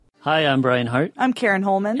Hi, I'm Brian Hart. I'm Karen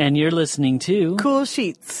Holman. And you're listening to Cool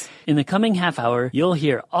Sheets. In the coming half hour, you'll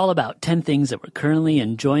hear all about 10 things that we're currently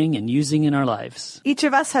enjoying and using in our lives. Each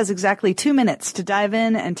of us has exactly 2 minutes to dive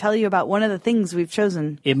in and tell you about one of the things we've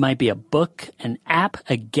chosen. It might be a book, an app,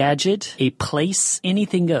 a gadget, a place,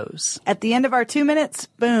 anything goes. At the end of our 2 minutes,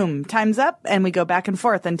 boom, time's up, and we go back and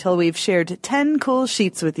forth until we've shared 10 cool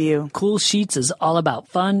sheets with you. Cool Sheets is all about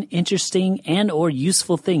fun, interesting, and or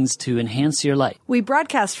useful things to enhance your life. We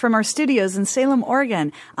broadcast from our studios in Salem,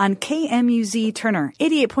 Oregon on KMUZ Turner,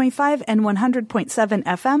 88.5 and 100.7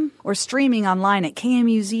 FM, or streaming online at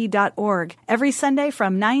kmuz.org every Sunday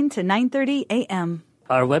from 9 to 9:30 a.m.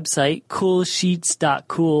 Our website,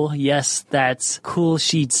 coolsheets.cool, yes, that's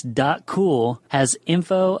coolsheets.cool, has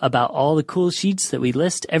info about all the cool sheets that we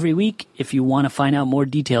list every week if you want to find out more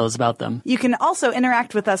details about them. You can also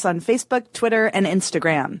interact with us on Facebook, Twitter, and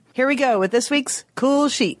Instagram. Here we go with this week's Cool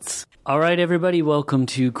Sheets. All right, everybody, welcome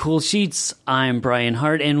to Cool Sheets. I'm Brian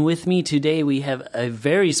Hart, and with me today we have a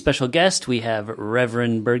very special guest. We have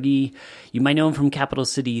Reverend Berge. You might know him from Capital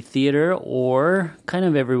City Theater or kind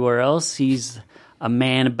of everywhere else. He's a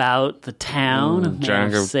man about the town.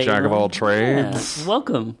 Jack of all trades. Yeah.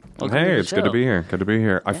 Welcome hey, it's good to be here. Good to be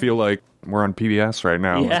here. I feel like we're on PBS right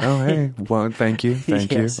now. Yeah. Like, oh, hey. Well, thank you.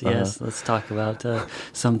 Thank you. Yes. Let's talk about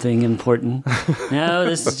something important. No,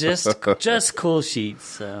 this is just Cool Sheets.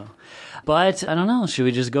 So. But, I don't know, should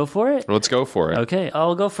we just go for it? Let's go for it. Okay,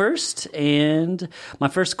 I'll go first, and my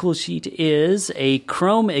first cool sheet is a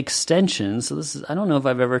Chrome extension. So this is, I don't know if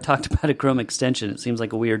I've ever talked about a Chrome extension. It seems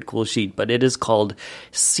like a weird cool sheet, but it is called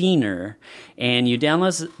Scener. And you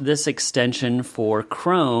download this extension for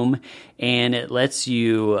Chrome, and it lets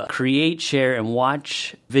you create, share, and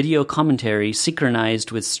watch video commentary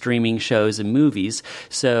synchronized with streaming shows and movies.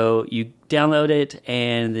 So you download it,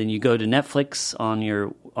 and then you go to Netflix on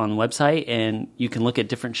the website, and you can look at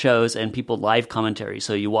different shows and people live commentary.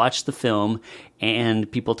 So you watch the film, and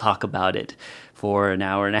people talk about it for an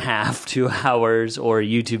hour and a half, 2 hours, or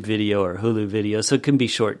YouTube video or Hulu video. So it can be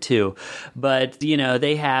short too. But, you know,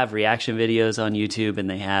 they have reaction videos on YouTube, and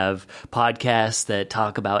they have podcasts that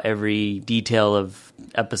talk about every detail of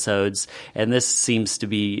episodes. And this seems to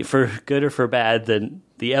be, for good or for bad,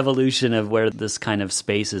 the evolution of where this kind of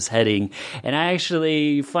space is heading. And I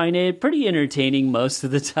actually find it pretty entertaining most of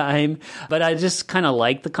the time. But I just kind of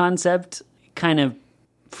like the concept. Kind of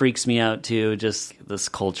freaks me out too, just this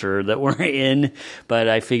culture that we're in, but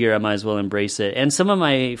I figure I might as well embrace it. And some of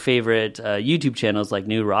my favorite YouTube channels, like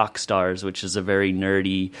New Rock Stars, which is a very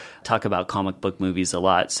nerdy, talk about comic book movies a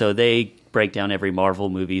lot, so they break down every Marvel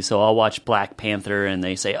movie. So I'll watch Black Panther, and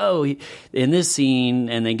they say, oh, in this scene,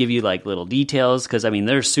 and they give you like little details, because I mean,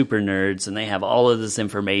 they're super nerds, and they have all of this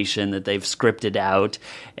information that they've scripted out,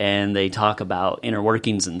 and they talk about inner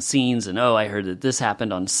workings and scenes, and oh, I heard that this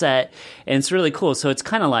happened on set, and it's really cool. So it's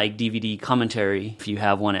kind of like DVD commentary if you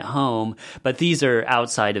have one at home, but these are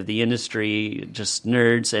outside of the industry, just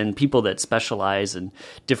nerds and people that specialize in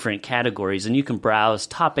different categories, and you can browse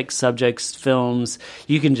topics, subjects, films.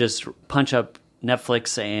 You can just punch up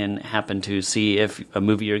Netflix and happen to see if a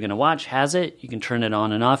movie you're going to watch has it. You can turn it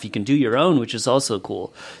on and off. You can do your own, which is also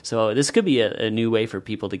cool. So this could be a new way for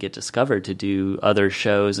people to get discovered, to do other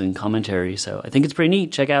shows and commentary. So I think it's pretty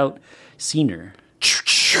neat. Check out Scener.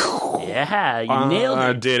 Yeah, you nailed it.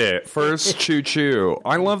 I did it. First choo-choo.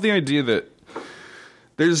 I love the idea that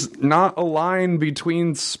there's not a line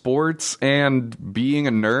between sports and being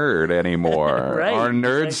a nerd anymore. Right. Our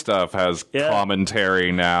nerd stuff has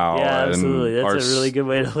commentary now. Yeah, absolutely. That's a really good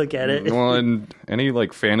way to look at it. Well, and any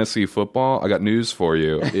like fantasy football, I got news for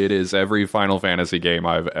you. It is every Final Fantasy game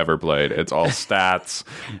I've ever played. It's all stats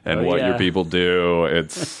and what your people do.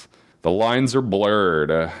 It's the lines are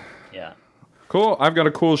blurred. Yeah. Cool. I've got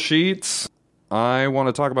a cool sheet. I want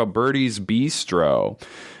to talk about Birdies Bistro.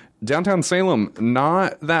 Downtown Salem,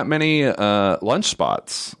 not that many lunch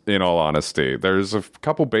spots, in all honesty. There's a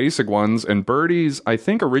couple basic ones, and Birdies, I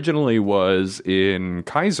think, originally was in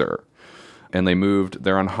Kaiser. And they moved,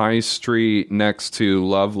 they're on High Street next to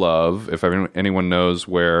Love, if anyone knows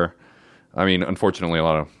where. I mean, unfortunately, a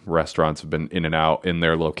lot of restaurants have been in and out in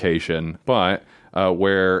their location. But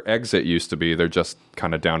where Exit used to be, they're just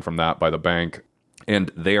kind of down from that by the bank.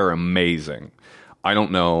 And they are amazing. I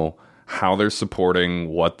don't know how they're supporting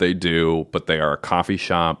what they do, but they are a coffee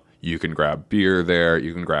shop. You can grab beer there,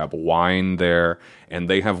 you can grab wine there, and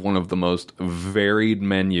they have one of the most varied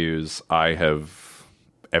menus I have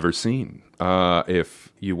ever seen.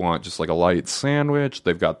 If you want just like a light sandwich,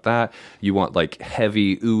 they've got that. You want like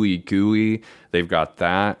heavy ooey gooey, they've got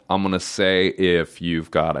that. I'm gonna say if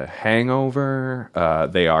you've got a hangover,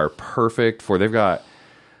 they are perfect for. They've got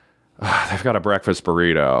they've got a breakfast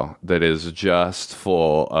burrito that is just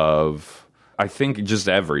full of, I think, just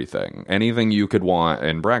everything. Anything you could want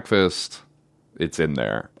in breakfast, it's in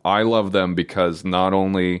there. I love them because not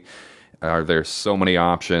only are there so many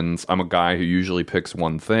options, I'm a guy who usually picks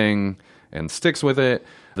one thing and sticks with it.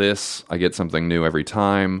 This, I get something new every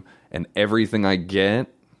time, and everything I get,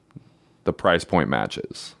 the price point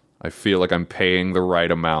matches. I feel like I'm paying the right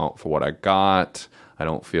amount for what I got. I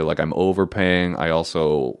don't feel like I'm overpaying. I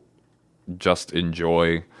also just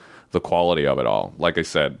enjoy the quality of it all. Like I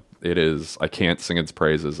said, it is, I can't sing its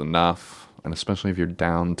praises enough. And especially if you're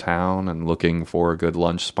downtown and looking for a good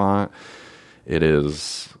lunch spot, it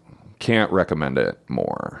is, can't recommend it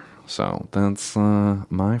more. So that's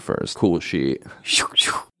my first cool sheet.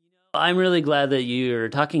 I'm really glad that you're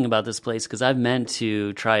talking about this place because I've meant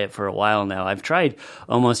to try it for a while now. I've tried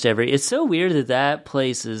almost every... It's so weird that that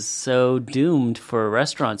place is so doomed for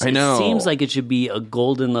restaurants. I know. It seems like it should be a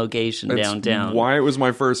golden location downtown. Why it was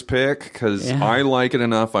my first pick, because I like it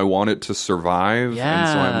enough. I want it to survive. Yeah. And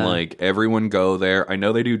so I'm like, everyone go there. I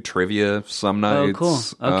know they do trivia some nights.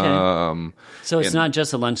 Oh, cool. Okay. So it's not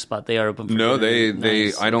just a lunch spot. They are open for No, dinner. they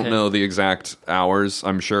Nice. I don't know the exact hours.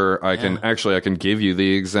 I'm sure I can give you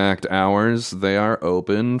the exact hours. They are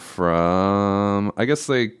open from, I guess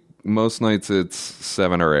most nights it's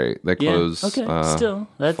 7 or 8. They close Still,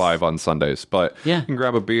 that's 5 on Sundays. But you can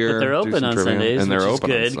grab a beer. But they're do open some on trivia, Sundays, and they're which is open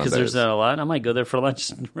good because there's not a lot. I might go there for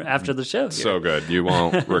lunch after the show. Here. So good. You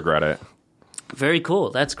won't regret it. Very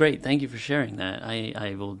cool. That's great. Thank you for sharing that.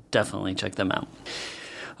 I will definitely check them out.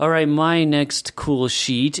 All right, my next cool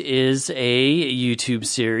sheet is a YouTube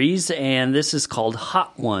series, and this is called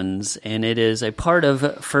Hot Ones, and it is a part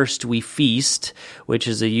of First We Feast, which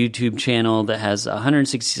is a YouTube channel that has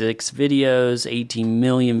 166 videos, 18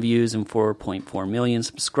 million views, and 4.4 million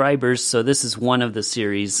subscribers. So this is one of the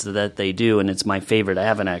series that they do, and it's my favorite. I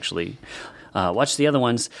haven't actually watched the other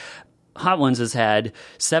ones. Hot Ones has had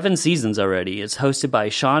 7 seasons already. It's hosted by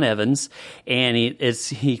Sean Evans, and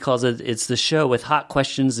he calls it's the show with hot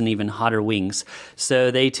questions and even hotter wings.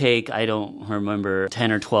 So they take, I don't remember,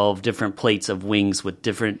 10 or 12 different plates of wings with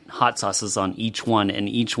different hot sauces on each one, and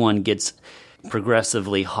each one gets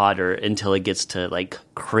progressively hotter until it gets to like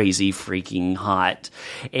crazy freaking hot.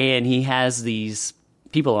 And he has these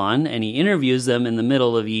people on, and he interviews them in the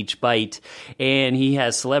middle of each bite, and he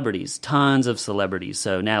has celebrities, tons of celebrities.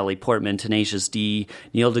 So Natalie Portman, Tenacious D,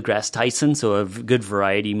 Neil deGrasse Tyson, so a good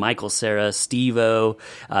variety, Michael Cera, Steve-O.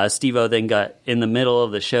 Steve-O then got, in the middle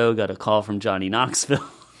of the show, got a call from Johnny Knoxville,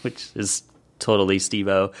 which is totally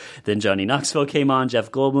Steve-O. Then Johnny Knoxville came on.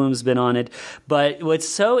 Jeff Goldblum's been on it. But what's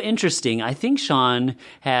so interesting, I think Sean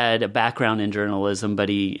had a background in journalism, but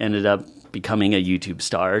he ended up becoming a YouTube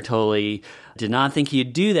star. Totally did not think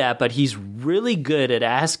he'd do that, but he's really good at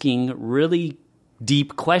asking really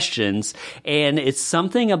deep questions, and it's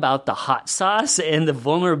something about the hot sauce and the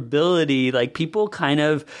vulnerability. Like, people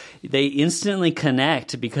they instantly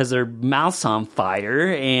connect because their mouth's on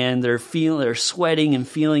fire and they're sweating and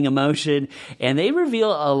feeling emotion, and they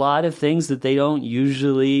reveal a lot of things that they don't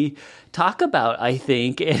usually talk about, I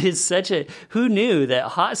think. And it's who knew that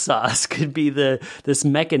hot sauce could be this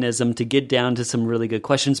mechanism to get down to some really good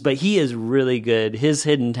questions. But he is really good. His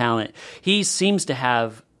hidden talent, he seems to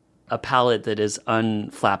have a palate that is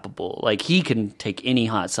unflappable. Like, he can take any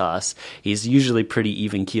hot sauce. He's usually pretty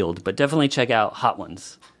even keeled, but definitely check out Hot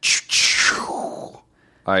Ones.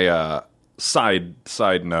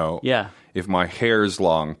 Side note. Yeah. If my hair's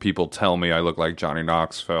long, people tell me I look like Johnny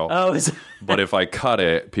Knoxville. Oh, but if I cut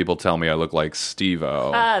it, people tell me I look like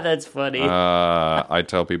Steve-O. That's funny. I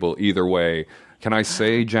tell people either way. Can I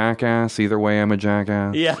say jackass? Either way, I'm a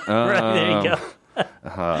jackass. Yeah, right, there you go.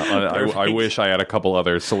 I wish I had a couple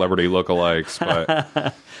other celebrity lookalikes,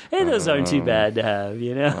 but hey, those aren't too bad to have,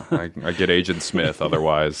 you know? I get Agent Smith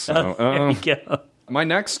otherwise. So, there you go. My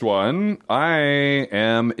next one, I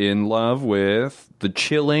am in love with The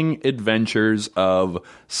Chilling Adventures of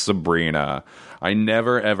Sabrina. I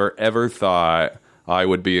never, ever, ever thought I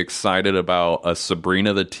would be excited about a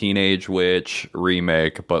Sabrina the Teenage Witch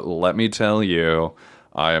remake, but let me tell you,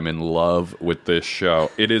 I am in love with this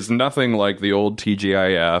show. It is nothing like the old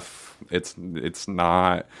TGIF. It's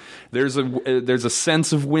not. There's a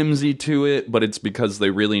sense of whimsy to it, but it's because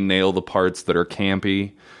they really nail the parts that are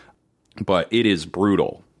campy. But it is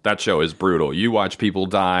brutal. That show is brutal. You watch people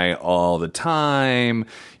die all the time.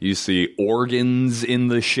 You see organs in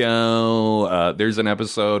the show. There's an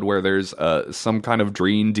episode where there's some kind of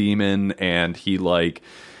dream demon, and he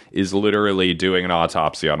is literally doing an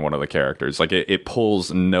autopsy on one of the characters. Like, it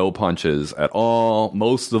pulls no punches at all.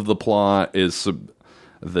 Most of the plot is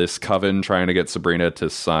this coven trying to get Sabrina to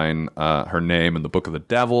sign her name in the Book of the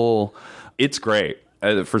Devil. It's great.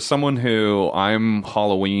 For someone who I'm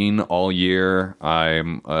Halloween all year, I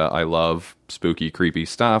love spooky, creepy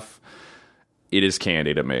stuff. It is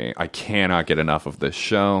candy to me. I cannot get enough of this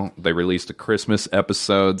show. They released a Christmas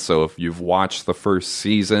episode, so if you've watched the first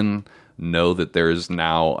season, know that there's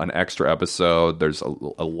now an extra episode. There's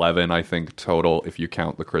 11, I think, total, if you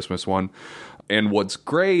count the Christmas one. And what's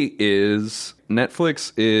great is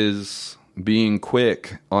Netflix is being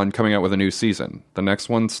quick on coming out with a new season. The next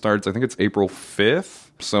one starts, I think it's April 5th.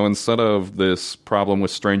 So instead of this problem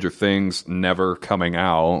with Stranger Things never coming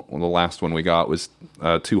out, well, the last one we got was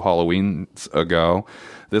 2 Halloweens ago.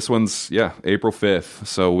 This one's, April 5th.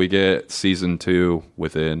 So we get season 2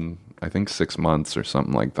 within, I think, 6 months or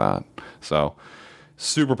something like that. So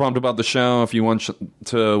super pumped about the show. If you want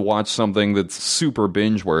to watch something that's super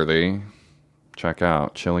binge-worthy, check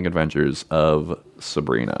out Chilling Adventures of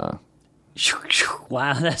Sabrina.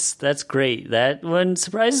 Wow, that's great. That one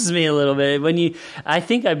surprises me a little bit. I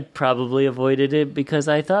think I probably avoided it because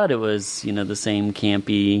I thought it was, the same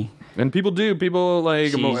campy. And people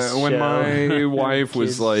like when my wife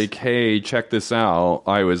was like, "Hey, check this out,"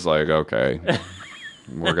 I was like, "Okay,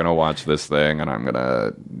 we're gonna watch this thing," and I'm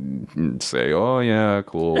gonna say, "Oh yeah,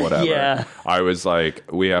 cool, whatever." Yeah. I was like,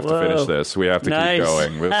 "We have to finish this. We have to keep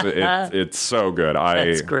going. It's so good."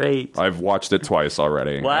 That's great. I've watched it twice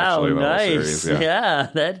already. Wow, actually, nice. Series, yeah,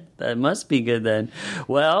 that must be good then.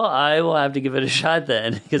 Well, I will have to give it a shot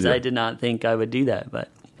then because I did not think I would do that, but.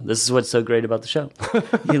 This is what's so great about the show.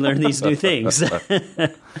 You learn these new things.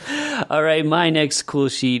 All right, my next cool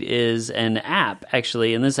sheet is an app,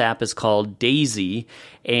 actually, and this app is called Daisy,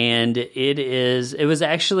 and it was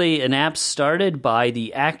actually an app started by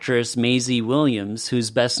the actress Maisie Williams, who's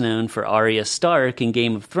best known for Arya Stark in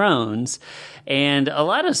Game of Thrones, and a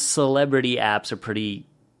lot of celebrity apps are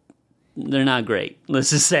they're not great. Let's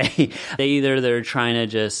just say they're trying to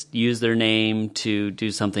just use their name to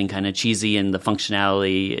do something kind of cheesy and the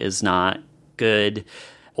functionality is not good,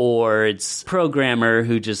 or it's a programmer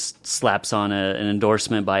who just slaps on an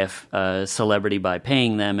endorsement by a celebrity by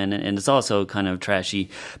paying them, and it's also kind of trashy.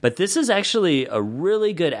 But this is actually a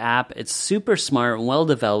really good app. It's super smart and well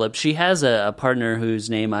developed. She has a partner whose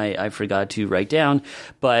name I forgot to write down,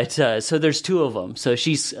 but so there's 2 of them. So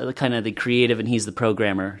she's kind of the creative and he's the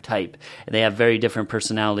programmer type. And they have very different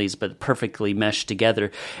personalities, but perfectly meshed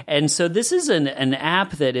together. And so this is an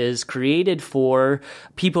app that is created for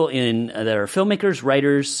people that are filmmakers,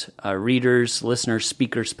 writers, readers, listeners,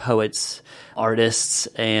 speakers, poets, artists.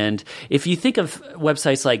 And if you think of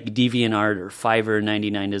websites like DeviantArt or Fiverr,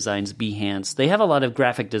 99 Designs, Behance, they have a lot of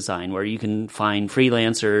graphic design where you can find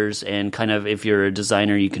freelancers and kind of, if you're a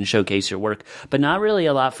designer, you can showcase your work, but not really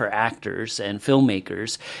a lot for actors and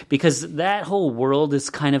filmmakers because that whole world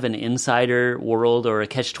is kind of an insider world or a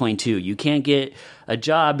catch-22. You can't get a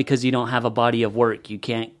job because you don't have a body of work. You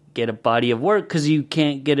can't get a body of work because you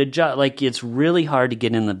can't get a job. Like, it's really hard to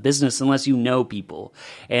get in the business unless you know people.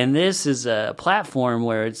 And this is a platform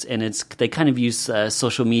where they kind of use a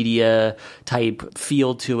social media type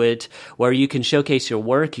feel to it, where you can showcase your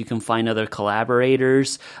work, you can find other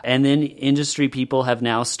collaborators, and then industry people have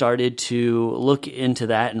now started to look into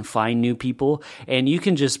that and find new people. And you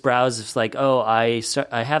can just browse. It's like, oh, I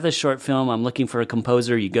have this short film, I'm looking for a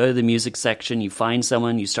composer. You go to the music section, you find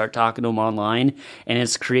someone, you start talking to them online, and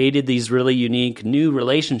it's created these really unique new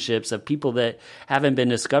relationships of people that haven't been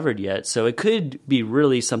discovered yet. So it could be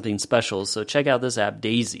really something special. So check out this app,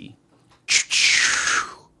 Daisy.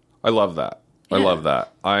 I love that. Yeah. I love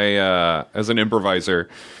that. As an improviser,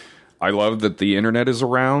 I love that the internet is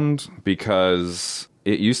around because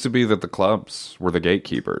it used to be that the clubs were the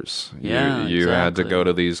gatekeepers. Yeah, you had to go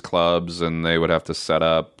to these clubs and they would have to set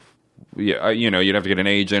up. Yeah, you'd have to get an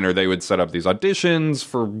agent, or they would set up these auditions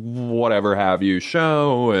for whatever have you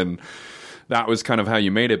show, and that was kind of how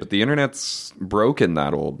you made it. But the internet's broken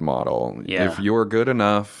that old model. Yeah. If you're good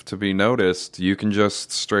enough to be noticed, you can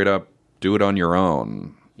just straight up do it on your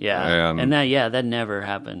own. Yeah, and that never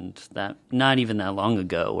happened. Not even that long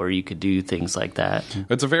ago, where you could do things like that.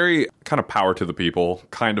 It's a very kind of power to the people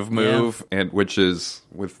kind of move, and which is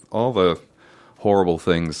with all the horrible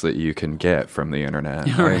things that you can get from the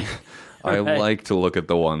internet. Right. I like to look at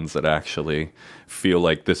the ones that actually feel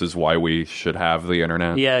like this is why we should have the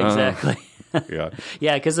internet. Yeah, exactly.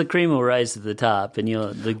 Yeah, because the cream will rise to the top, and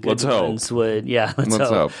the good let's ones hope. would. Yeah, let's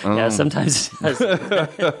hope. Yeah, sometimes it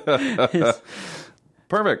does.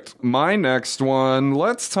 Perfect. My next one,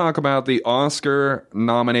 let's talk about the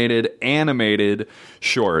Oscar-nominated animated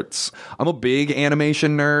shorts. I'm a big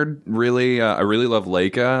animation nerd, really. I really love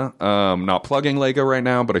Leica. Not plugging Leica right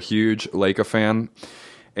now, but a huge Leica fan.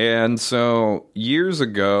 And so years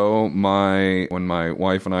ago, when my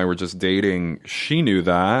wife and I were just dating, she knew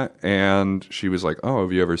that. And she was like, oh,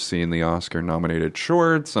 have you ever seen the Oscar-nominated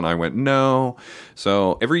shorts? And I went, no.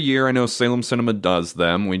 So every year, I know Salem Cinema does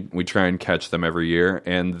them. We try and catch them every year.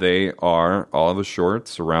 And they are all the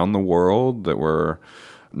shorts around the world that were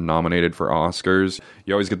nominated for Oscars.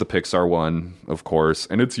 You always get the Pixar one, of course.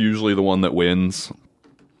 And it's usually the one that wins.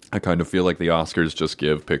 I kind of feel like the Oscars just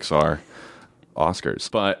give Pixar Oscars,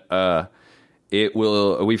 but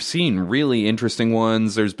we've seen really interesting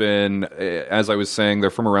ones. There's been, as I was saying, they're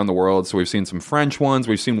from around the world, so we've seen some French ones.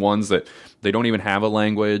 We've seen ones that they don't even have a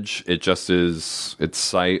language. It's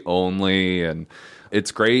sight only, and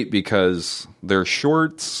it's great because they're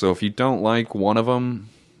shorts, so if you don't like one of them,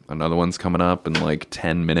 another one's coming up in like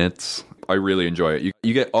 10 minutes. I really enjoy it.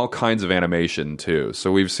 You get all kinds of animation, too.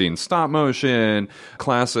 So we've seen stop motion,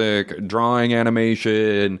 classic drawing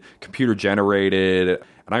animation, computer-generated,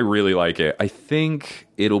 and I really like it. I think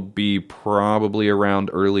it'll be probably around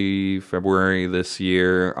early February this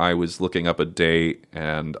year. I was looking up a date,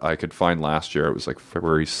 and I could find last year. It was like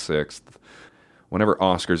February 6th. Whenever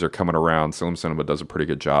Oscars are coming around, Salem Cinema does a pretty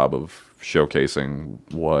good job of showcasing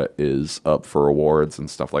what is up for awards and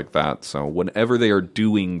stuff like that. So whenever they are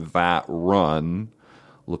doing that run,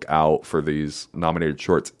 look out for these nominated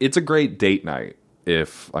shorts. It's a great date night,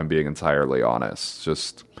 if I'm being entirely honest.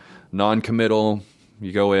 Just non-committal.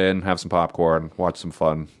 You go in, have some popcorn, watch some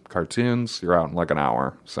fun cartoons. You're out in like an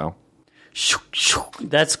hour. So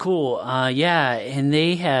that's cool. Yeah, and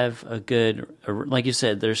they have a good, like you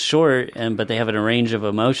said, they're short, but they have a range of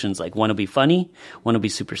emotions. Like one will be funny, one will be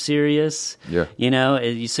super serious. Yeah,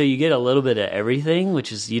 so you get a little bit of everything,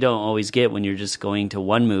 which is you don't always get when you're just going to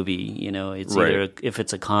one movie. It's right. Either if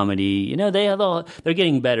it's a comedy. They're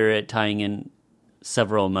getting better at tying in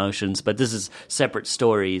several emotions, but this is separate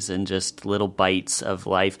stories and just little bites of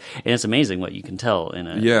life, and it's amazing what you can tell in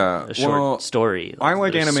a short story. I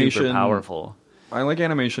like animation. Super powerful. I like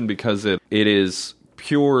animation because it is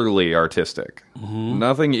purely artistic. Mm-hmm.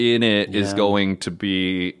 Nothing in it is going to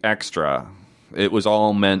be extra. It was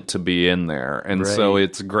all meant to be in there, and so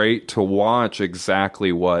it's great to watch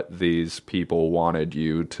exactly what these people wanted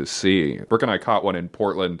you to see. Brooke and I caught one in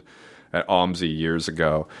Portland at OMSI years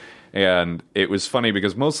ago. And it was funny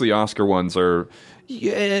because most of the Oscar ones are,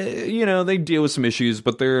 they deal with some issues,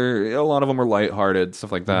 but a lot of them are lighthearted,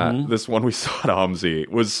 stuff like that. Mm-hmm. This one we saw at OMSI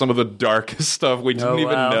was some of the darkest stuff we didn't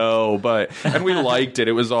even know, and we liked it.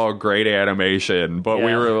 It was all great animation, but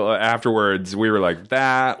afterwards we were like,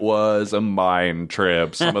 that was a mind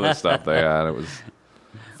trip. Some of the stuff they had, it was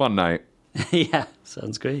a fun night. Yeah,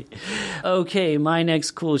 sounds great. Okay, my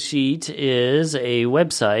next cool sheet is a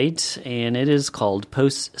website, and it is called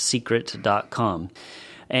postsecret.com.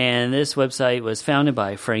 And this website was founded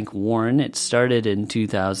by Frank Warren. It started in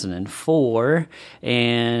 2004,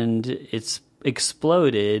 and it's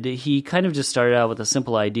exploded. He kind of just started out with a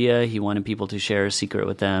simple idea. He wanted people to share a secret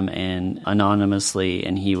with them and anonymously,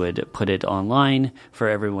 and he would put it online for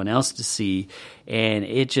everyone else to see. And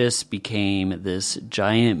it just became this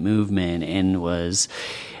giant movement and was,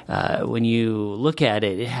 when you look at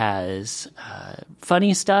it, it has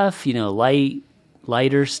funny stuff,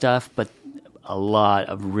 lighter stuff, but a lot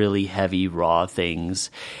of really heavy, raw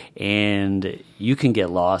things, and you can get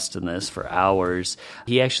lost in this for hours.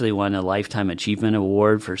 He actually won a Lifetime Achievement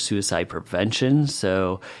Award for suicide prevention,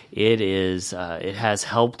 so it has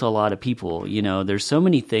helped a lot of people. There's so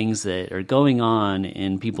many things that are going on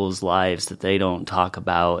in people's lives that they don't talk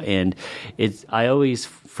about, and I always,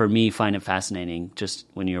 for me, find it fascinating just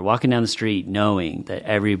when you're walking down the street knowing that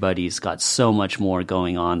everybody's got so much more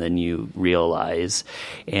going on than you realize,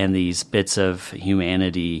 and these bits of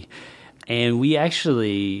humanity. And we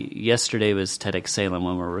actually, yesterday was TEDx Salem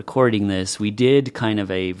when we're recording this, we did kind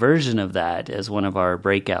of a version of that as one of our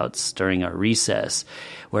breakouts during our recess,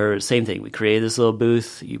 where same thing, we created this little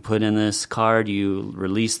booth, you put in this card, you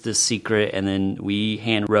release this secret, and then we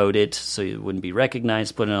hand wrote it so it wouldn't be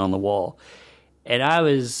recognized, put it on the wall. And I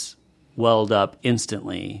was welled up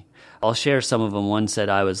instantly. I'll share some of them. One said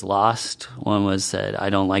I was lost. One said I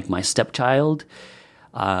don't like my stepchild.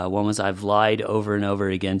 One was I've lied over and over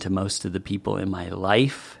again to most of the people in my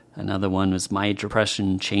life. Another one was my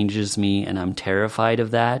depression changes me and I'm terrified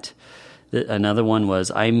of that. Another one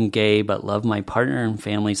was I'm gay but love my partner and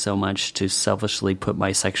family so much to selfishly put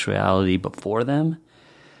my sexuality before them.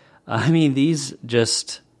 I mean, these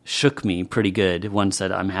just shook me pretty good. One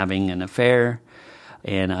said I'm having an affair.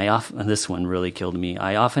 And this one really killed me.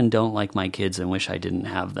 I often don't like my kids and wish I didn't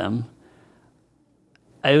have them.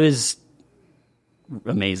 It was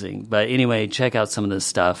amazing. But anyway, check out some of this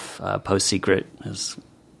stuff. Post Secret is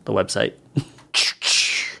the website.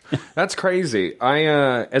 That's crazy. I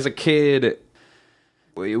as a kid,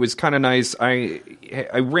 it was kind of nice. I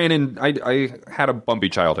had a bumpy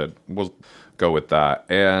childhood. We'll go with that.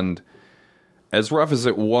 And as rough as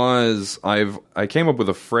it was, I came up with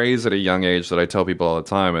a phrase at a young age that I tell people all the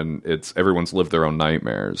time, and it's everyone's lived their own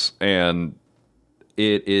nightmares. And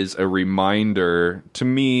it is a reminder to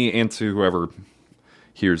me and to whoever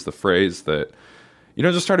hears the phrase that,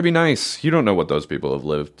 just try to be nice. You don't know what those people have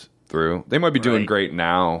lived through. They might be doing great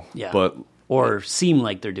now, but or seem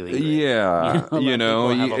like they're doing great. Yeah, people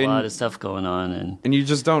have a lot of stuff going on, and you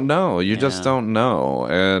just don't know. You just don't know.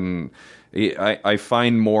 And I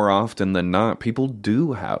find more often than not, people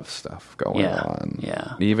do have stuff going on.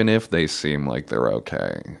 Yeah. Even if they seem like they're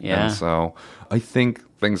okay. Yeah. And so I think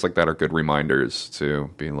things like that are good reminders to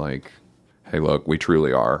be like, hey, look, we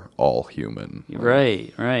truly are all human.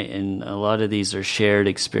 Right. And a lot of these are shared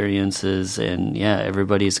experiences, and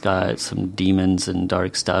everybody's got some demons and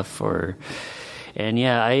dark stuff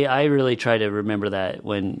I really try to remember that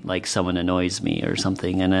when like someone annoys me or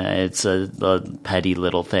something, and it's a petty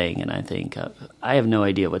little thing, and I think I have no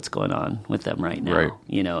idea what's going on with them right now. Right.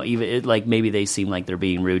 Even like maybe they seem like they're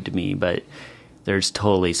being rude to me, but there's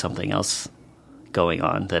totally something else going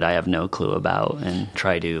on that I have no clue about, and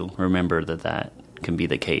try to remember that can be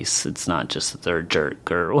the case. It's not just that they're a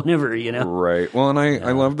jerk or whatever, Right. Well, and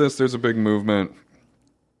I love this. There's a big movement,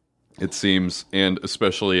 it seems, and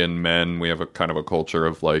especially in men, we have a kind of a culture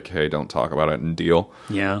of like, hey, don't talk about it and deal.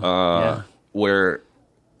 Where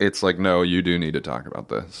it's like, no, you do need to talk about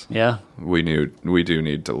this. Yeah. We do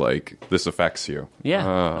need to, like, this affects you. Yeah.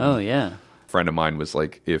 A friend of mine was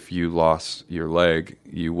like, if you lost your leg,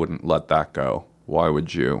 you wouldn't let that go. Why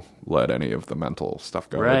would you let any of the mental stuff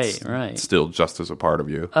go? Right. It's still just as a part of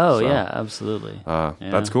you. Oh, yeah, absolutely.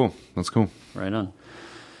 That's cool. Right on.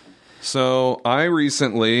 So I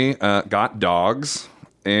recently got dogs,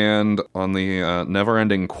 and on the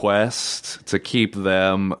never-ending quest to keep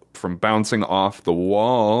them from bouncing off the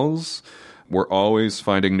walls, we're always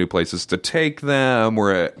finding new places to take them.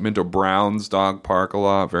 We're at Minto Brown's dog park a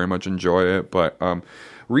lot, very much enjoy it, but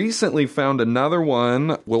recently found another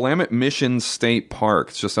one, Willamette Mission State Park.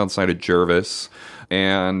 It's just outside of Jervis,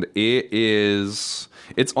 and it's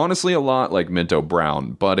honestly a lot like Minto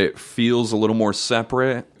Brown, but it feels a little more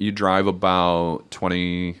separate. You drive about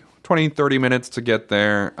 20, 30 minutes to get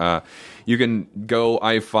there. You can go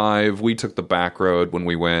I-5. We took the back road when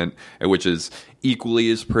we went, which is equally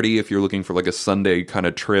as pretty if you're looking for like a Sunday kind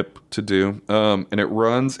of trip to do. And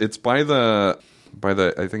it's by the,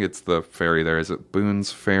 I think it's the ferry there. Is it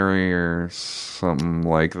Boone's Ferry or something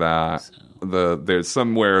like that? There's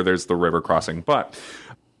the river crossing, but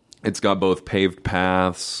it's got both paved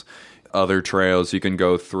paths, other trails you can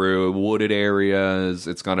go through, wooded areas.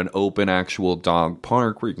 It's got an open actual dog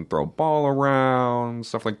park where you can throw a ball around,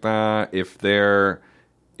 stuff like that. If they're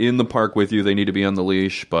in the park with you, they need to be on the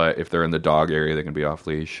leash, but if they're in the dog area, they can be off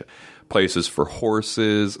leash. Places for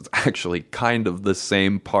horses. It's actually kind of the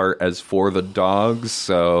same part as for the dogs,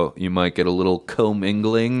 so you might get a little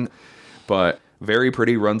commingling, but very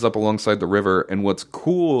pretty, runs up alongside the river. And what's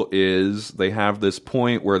cool is they have this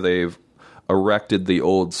point where they've erected the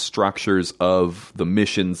old structures of the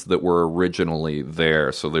missions that were originally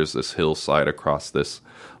there. So there's this hillside across this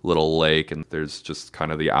little lake, and there's just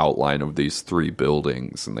kind of the outline of these three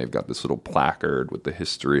buildings, and they've got this little placard with the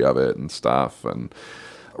history of it and stuff. And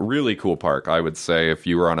a really cool park, I would say, if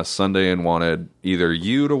you were on a Sunday and wanted either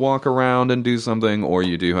you to walk around and do something, or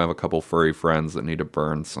you do have a couple furry friends that need to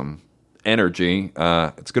burn some energy.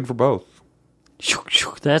 It's good for both.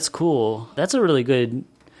 That's cool. That's a really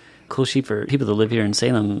cool sheet for people that live here in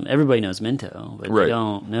Salem. Everybody knows Minto, but they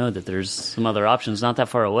don't know that there's some other options not that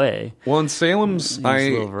far away. Well, in Salem's, a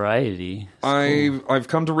little variety. I've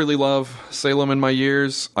come to really love Salem in my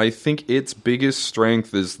years. I think its biggest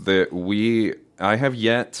strength is that I have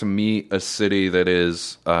yet to meet a city that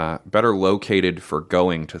is better located for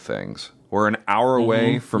going to things. We're an hour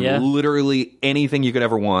away from literally anything you could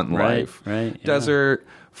ever want in life. Right. Desert,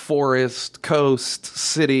 forest, coast,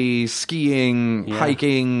 city, skiing,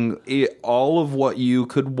 hiking, all of what you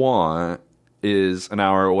could want is an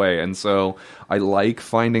hour away. And so I like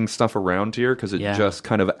finding stuff around here because it just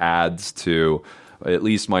kind of adds to at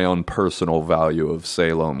least my own personal value of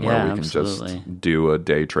Salem, where we can just do a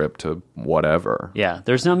day trip to whatever. Yeah,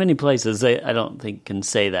 there's not many places I don't think can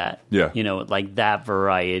say that. Yeah. Like that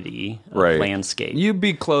variety of landscape. You'd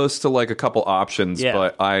be close to like a couple options,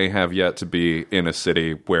 but I have yet to be in a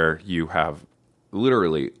city where you have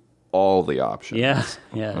literally all the options.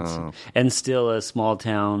 Yeah, and still a small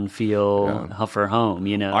town feel for home,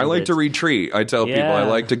 I like to retreat. I tell people I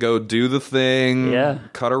like to go do the thing,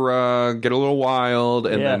 cut a rug, get a little wild,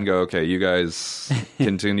 and then go, okay, you guys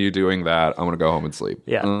continue doing that. I'm going to go home and sleep.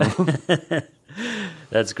 Yeah.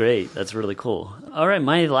 That's great. That's really cool. All right,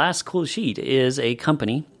 my last cool sheet is a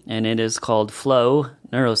company, and it is called Flow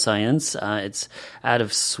Neuroscience. It's out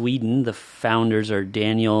of Sweden. The founders are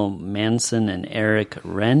Daniel Manson and Eric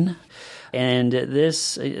Wren. And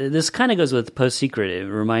this kind of goes with postsecret. It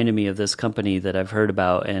reminded me of this company that I've heard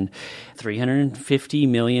about, and 350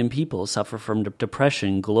 million people suffer from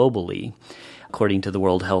depression globally, according to the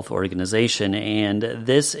World Health Organization. And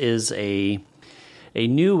this is a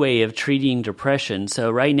new way of treating depression. So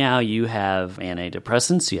right now you have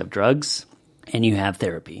antidepressants, you have drugs, and you have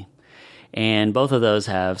therapy. And both of those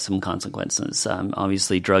have some consequences.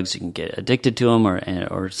 Obviously, drugs, you can get addicted to them,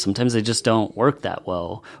 or sometimes they just don't work that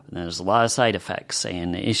well. And there's a lot of side effects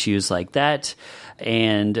and issues like that.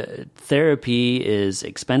 And therapy is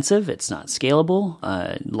expensive. It's not scalable.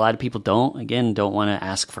 A lot of people don't want to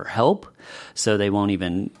ask for help, so they won't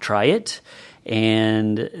even try it.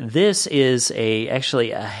 And this is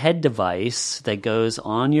actually a head device that goes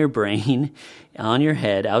on your brain, on your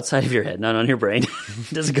head, outside of your head, not on your brain.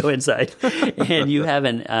 It doesn't go inside. And you have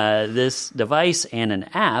this device and an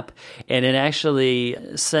app, and it actually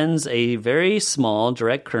sends a very small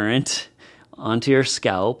direct current onto your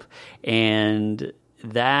scalp, and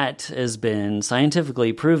that has been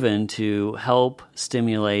scientifically proven to help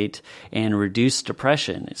stimulate and reduce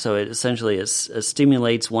depression. So it essentially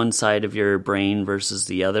stimulates one side of your brain versus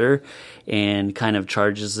the other and kind of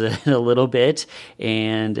charges it a little bit.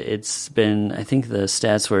 And it's been, I think the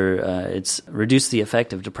stats were, it's reduced the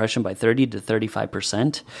effect of depression by 30 to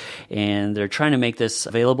 35%. And they're trying to make this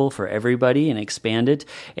available for everybody and expand it.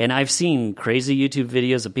 And I've seen crazy YouTube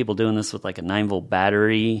videos of people doing this with like a 9-volt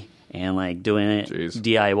battery and like doing it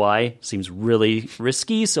DIY. Seems really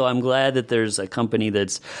risky, so I'm glad that there's a company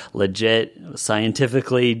that's legit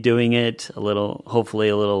scientifically doing it hopefully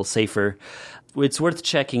a little safer. It's worth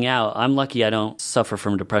checking out. I'm lucky I don't suffer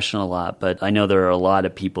from depression a lot, but I know there are a lot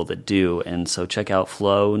of people that do, and so check out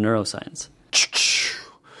Flow Neuroscience.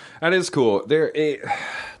 That is cool.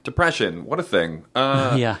 Depression, what a thing.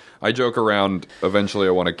 I joke around, eventually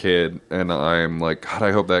I want a kid, and I'm like, God,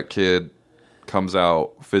 I hope that kid comes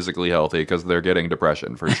out physically healthy, because they're getting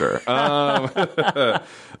depression for sure.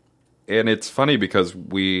 And it's funny because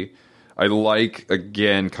I like,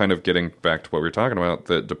 again, kind of getting back to what we were talking about,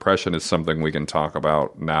 that depression is something we can talk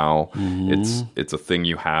about now. Mm-hmm. It's a thing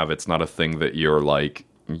you have. It's not a thing that you're like,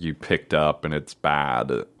 you picked up and it's bad.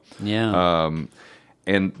 Yeah.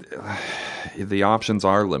 And the options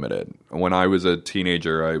are limited. When I was a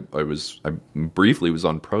teenager, I briefly was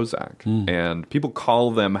on Prozac, and people call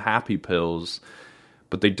them happy pills,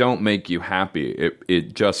 but they don't make you happy.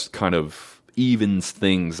 It just kind of evens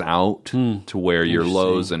things out to where your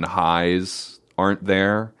lows and highs aren't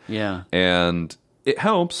there. Yeah. And it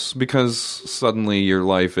helps because suddenly your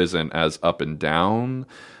life isn't as up and down,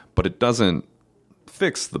 but it doesn't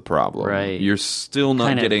fix the problem. Right. You're still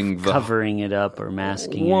not getting covering it up or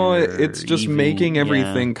masking it. Well, it's just making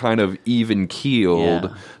everything kind of even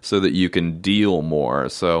keeled so that you can deal more.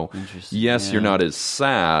 So yes, you're not as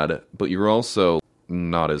sad, but you're also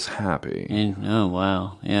not as happy. Oh,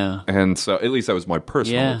 wow. Yeah. And so at least that was my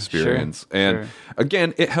personal experience. And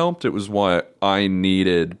again, it helped. It was what I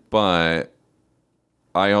needed, but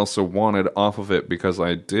I also wanted off of it because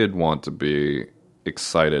I did want to be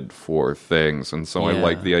excited for things. And so I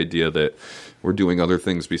like the idea that we're doing other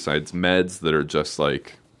things besides meds that are just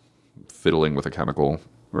like fiddling with a chemical.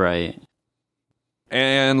 Right.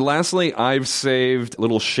 And lastly, I've saved a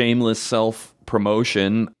little shameless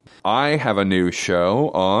self-promotion. I have a new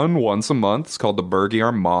show on once a month. It's called The Bergie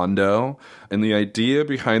Armando. And the idea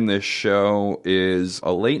behind this show is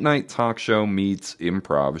a late-night talk show meets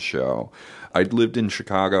improv show. I'd lived in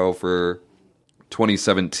Chicago for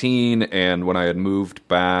 2017, and when I had moved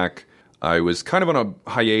back, I was kind of on a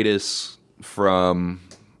hiatus from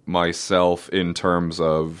myself in terms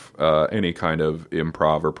of any kind of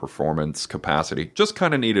improv or performance capacity. Just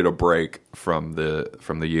kind of needed a break from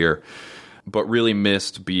the year, but really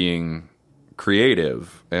missed being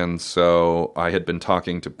creative. And so I had been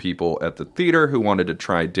talking to people at the theater who wanted to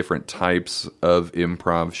try different types of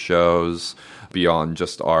improv shows beyond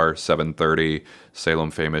just our 7:30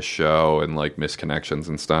 Salem Famous show and like misconnections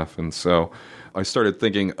and stuff. And so I started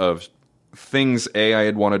thinking of things I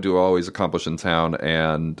had wanted to always accomplish in town,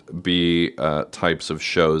 and B, types of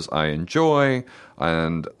shows I enjoy.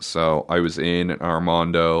 And so I was in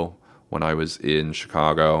Armando when I was in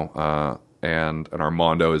Chicago and an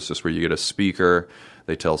Armando is just where you get a speaker.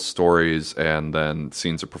 They tell stories, and then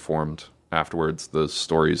scenes are performed afterwards. Those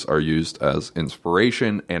stories are used as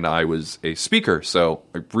inspiration, and I was a speaker, so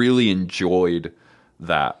I really enjoyed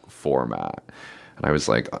that format. And I was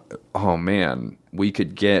like, oh man, we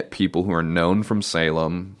could get people who are known from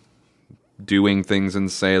Salem, doing things in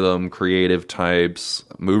Salem, creative types,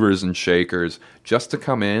 movers and shakers, just to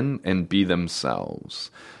come in and be themselves,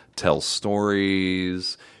 tell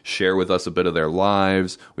stories, share with us a bit of their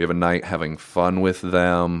lives. We have a night having fun with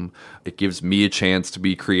them. It gives me a chance to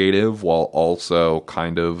be creative while also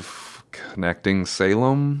kind of connecting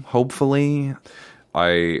Salem, hopefully.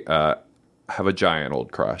 I have a giant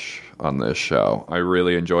old crush on this show. I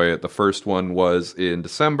really enjoy it. The first one was in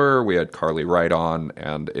December. We had Carly Wright on,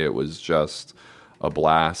 and it was just a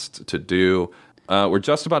blast to do. We're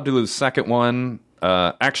just about to do the second one.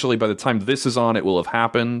 Actually, by the time this is on, it will have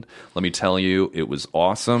happened. Let me tell you, it was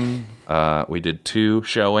awesome. We did 2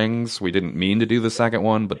 showings. We didn't mean to do the second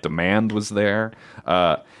one, but demand was there.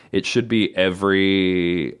 It should be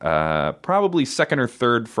every, probably second or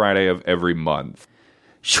third Friday of every month.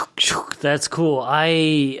 That's cool.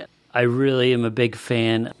 I really am a big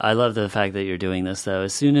fan. I love the fact that you're doing this, though.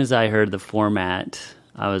 As soon as I heard the format,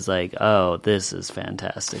 I was like, oh, this is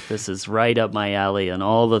fantastic. This is right up my alley and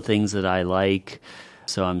all the things that I like.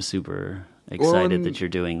 So I'm super excited that you're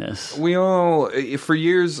doing this. We all, for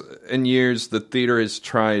years and years, the theater has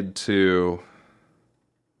tried to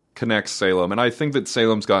connect Salem. And I think that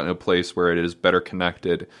Salem's gotten to a place where it is better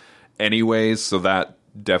connected anyways, so that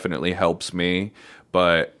definitely helps me.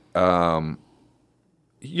 But we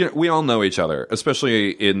all know each other,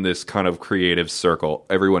 especially in this kind of creative circle.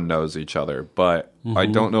 Everyone knows each other, but I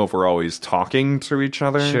don't know if we're always talking to each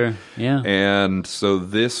other. Sure, yeah. And so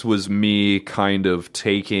this was me kind of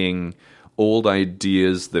taking old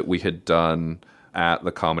ideas that we had done at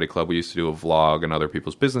the comedy club. We used to do a vlog and other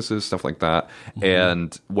people's businesses, stuff like that,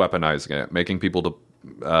 and weaponizing it, making people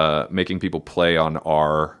play on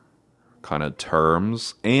our kind of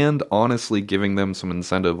terms, and honestly giving them some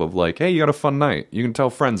incentive of like, hey, you got a fun night, you can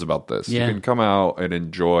tell friends about this, you can come out and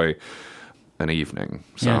enjoy an evening.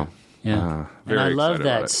 So and I love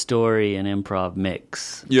that story and improv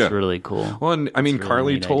mix. It's really cool. Well, and I mean, really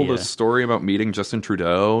Carly told a story about meeting Justin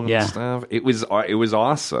Trudeau and stuff. It was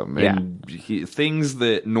awesome. And things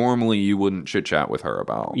that normally you wouldn't chit chat with her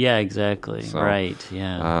about. Yeah, exactly. So, right.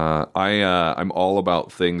 Yeah. I'm all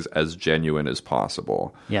about things as genuine as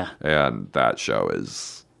possible. Yeah. And that show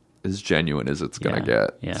is as genuine as it's gonna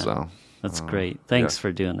get. Yeah. So that's great. Thanks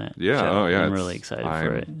for doing that. Yeah. Show. Oh yeah. I'm really excited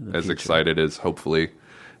for it. As excited as hopefully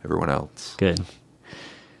everyone else. Good.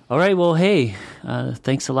 All right. Well, hey,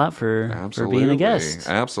 thanks a lot for being a guest.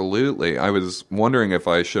 Absolutely. I was wondering if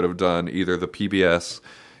I should have done either the PBS.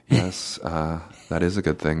 Yes, that is a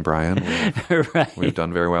good thing, Brian. We've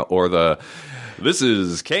done very well. Or this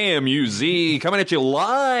is KMUZ coming at you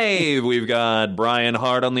live. We've got Brian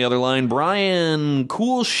Hart on the other line. Brian,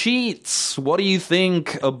 Cool Sheets, what do you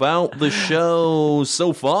think about the show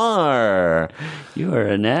so far? You are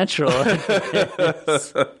a natural.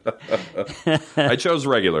 I chose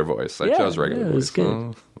regular voice. It was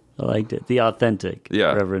good. I liked it. The authentic.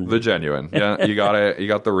 Yeah, Reverend. The genuine. Yeah, you got it. You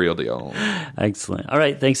got the real deal. Excellent. All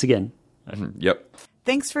right, thanks again. Yep.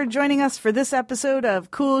 Thanks for joining us for this episode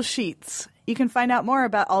of Cool Sheets. You can find out more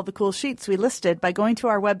about all the cool sheets we listed by going to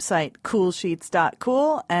our website,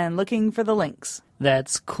 coolsheets.cool, and looking for the links.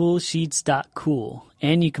 That's coolsheets.cool.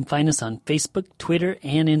 And you can find us on Facebook, Twitter,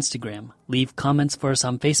 and Instagram. Leave comments for us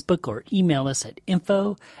on Facebook or email us at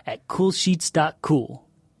info@coolsheets.cool.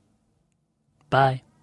 Bye.